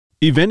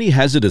If any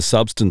hazardous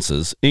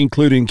substances,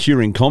 including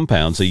curing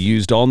compounds, are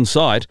used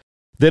on-site,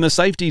 then a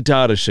safety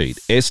data sheet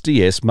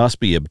 (SDS) must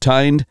be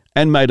obtained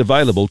and made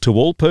available to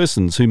all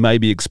persons who may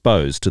be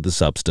exposed to the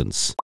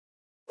substance.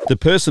 The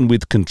person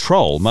with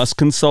control must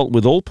consult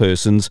with all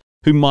persons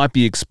who might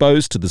be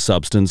exposed to the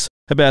substance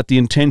about the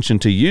intention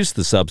to use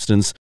the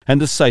substance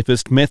and the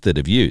safest method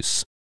of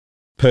use.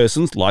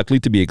 Persons likely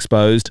to be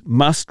exposed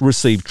must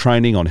receive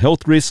training on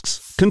health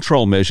risks,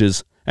 control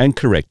measures, and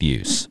correct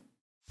use.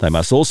 They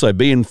must also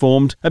be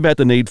informed about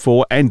the need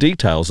for and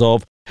details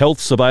of health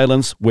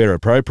surveillance where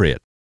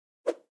appropriate.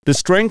 The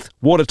strength,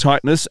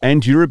 watertightness,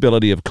 and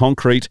durability of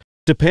concrete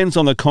depends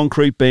on the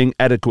concrete being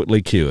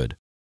adequately cured.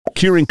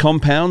 Curing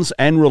compounds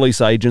and release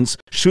agents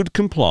should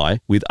comply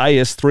with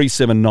AS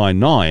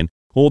 3799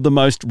 or the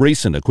most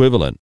recent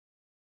equivalent.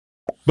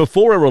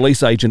 Before a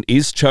release agent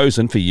is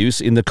chosen for use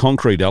in the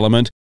concrete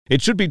element,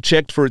 it should be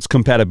checked for its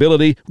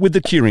compatibility with the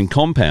curing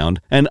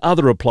compound and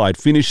other applied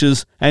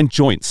finishes and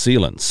joint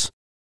sealants.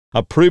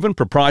 A proven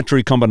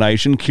proprietary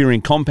combination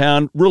curing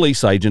compound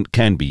release agent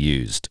can be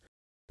used.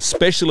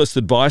 Specialist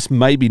advice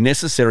may be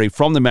necessary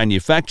from the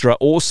manufacturer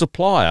or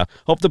supplier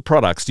of the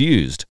products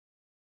used.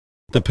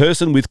 The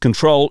person with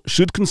control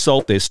should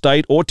consult their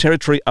state or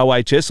territory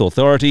OHS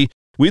authority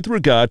with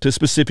regard to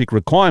specific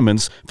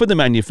requirements for the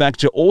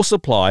manufacture or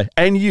supply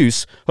and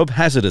use of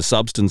hazardous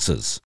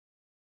substances.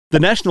 The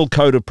National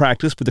Code of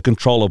Practice for the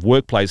Control of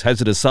Workplace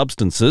Hazardous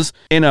Substances,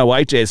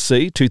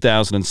 NOHSC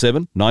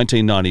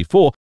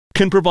 2007-1994,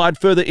 can provide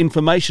further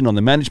information on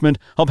the management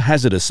of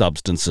hazardous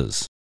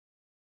substances.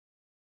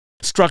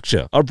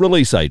 Structure of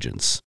release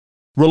agents.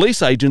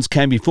 Release agents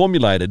can be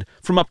formulated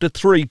from up to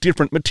 3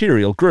 different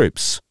material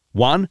groups.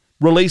 1.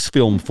 Release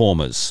film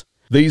formers.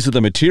 These are the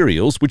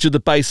materials which are the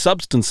base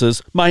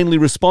substances mainly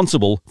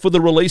responsible for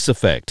the release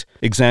effect.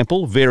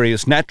 Example,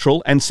 various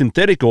natural and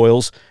synthetic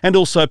oils and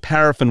also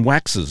paraffin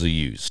waxes are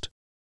used.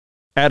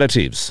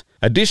 Additives.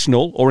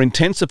 Additional or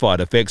intensified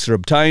effects are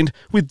obtained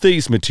with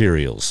these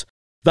materials.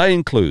 They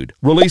include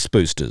release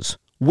boosters,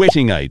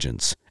 wetting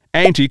agents,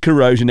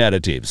 anti-corrosion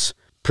additives,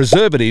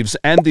 preservatives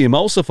and the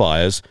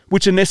emulsifiers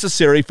which are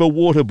necessary for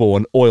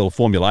waterborne oil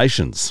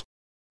formulations.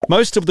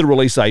 Most of the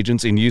release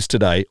agents in use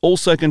today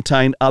also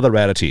contain other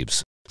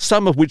additives,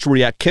 some of which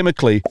react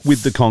chemically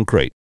with the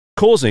concrete,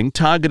 causing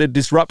targeted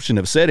disruption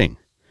of setting.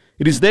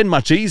 It is then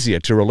much easier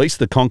to release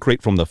the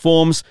concrete from the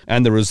forms,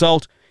 and the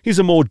result is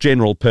a more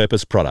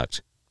general-purpose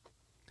product.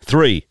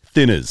 3.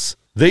 Thinners.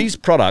 These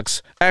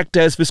products act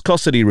as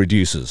viscosity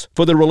reducers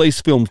for the release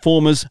film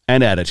formers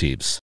and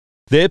additives.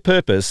 Their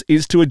purpose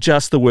is to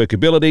adjust the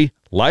workability,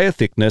 layer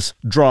thickness,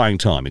 drying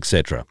time,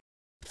 etc.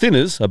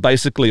 Thinners are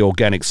basically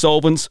organic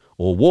solvents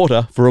or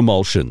water for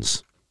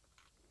emulsions.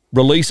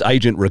 Release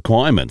agent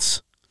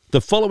requirements.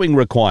 The following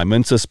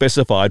requirements are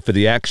specified for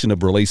the action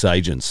of release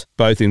agents,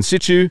 both in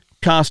situ,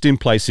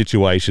 cast-in-place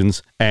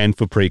situations, and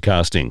for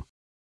precasting.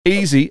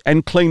 Easy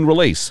and clean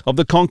release of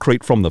the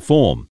concrete from the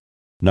form.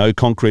 No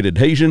concrete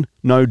adhesion,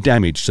 no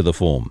damage to the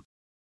form.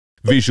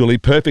 Visually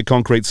perfect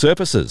concrete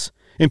surfaces.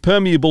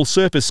 Impermeable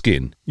surface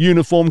skin,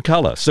 uniform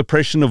colour,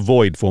 suppression of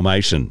void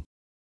formation.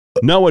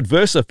 No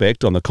adverse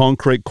effect on the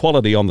concrete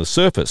quality on the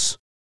surface.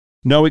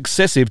 No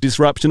excessive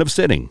disruption of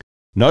setting.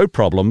 No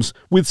problems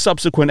with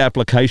subsequent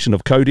application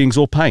of coatings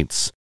or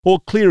paints,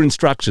 or clear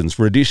instructions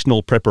for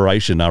additional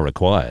preparation are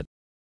required.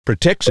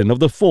 Protection of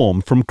the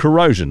form from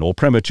corrosion or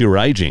premature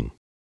aging.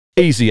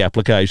 Easy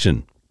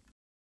application.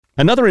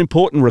 Another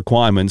important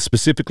requirement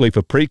specifically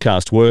for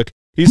precast work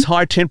is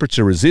high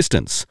temperature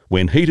resistance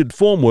when heated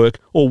formwork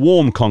or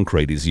warm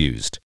concrete is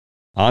used.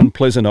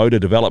 Unpleasant odour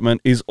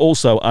development is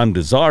also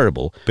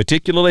undesirable,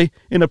 particularly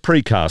in a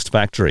precast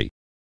factory.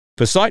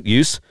 For site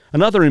use,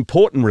 another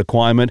important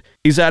requirement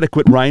is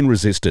adequate rain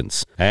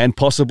resistance and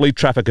possibly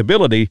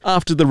trafficability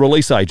after the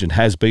release agent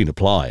has been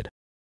applied.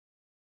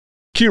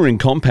 Curing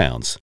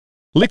compounds.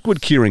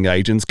 Liquid curing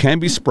agents can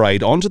be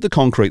sprayed onto the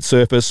concrete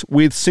surface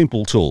with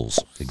simple tools,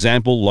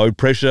 example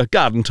low-pressure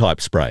garden-type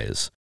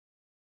sprayers.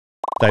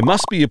 They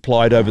must be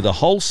applied over the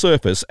whole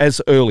surface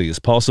as early as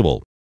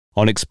possible,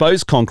 on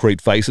exposed concrete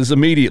faces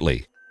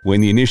immediately,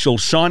 when the initial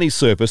shiny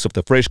surface of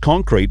the fresh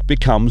concrete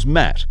becomes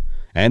matte,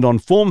 and on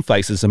form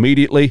faces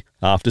immediately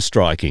after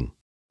striking.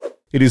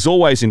 It is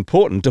always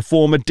important to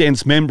form a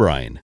dense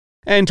membrane,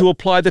 and to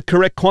apply the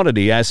correct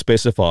quantity as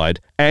specified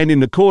and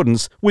in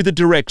accordance with the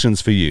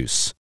directions for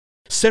use.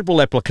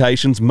 Several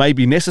applications may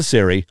be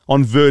necessary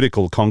on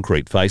vertical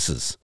concrete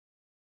faces.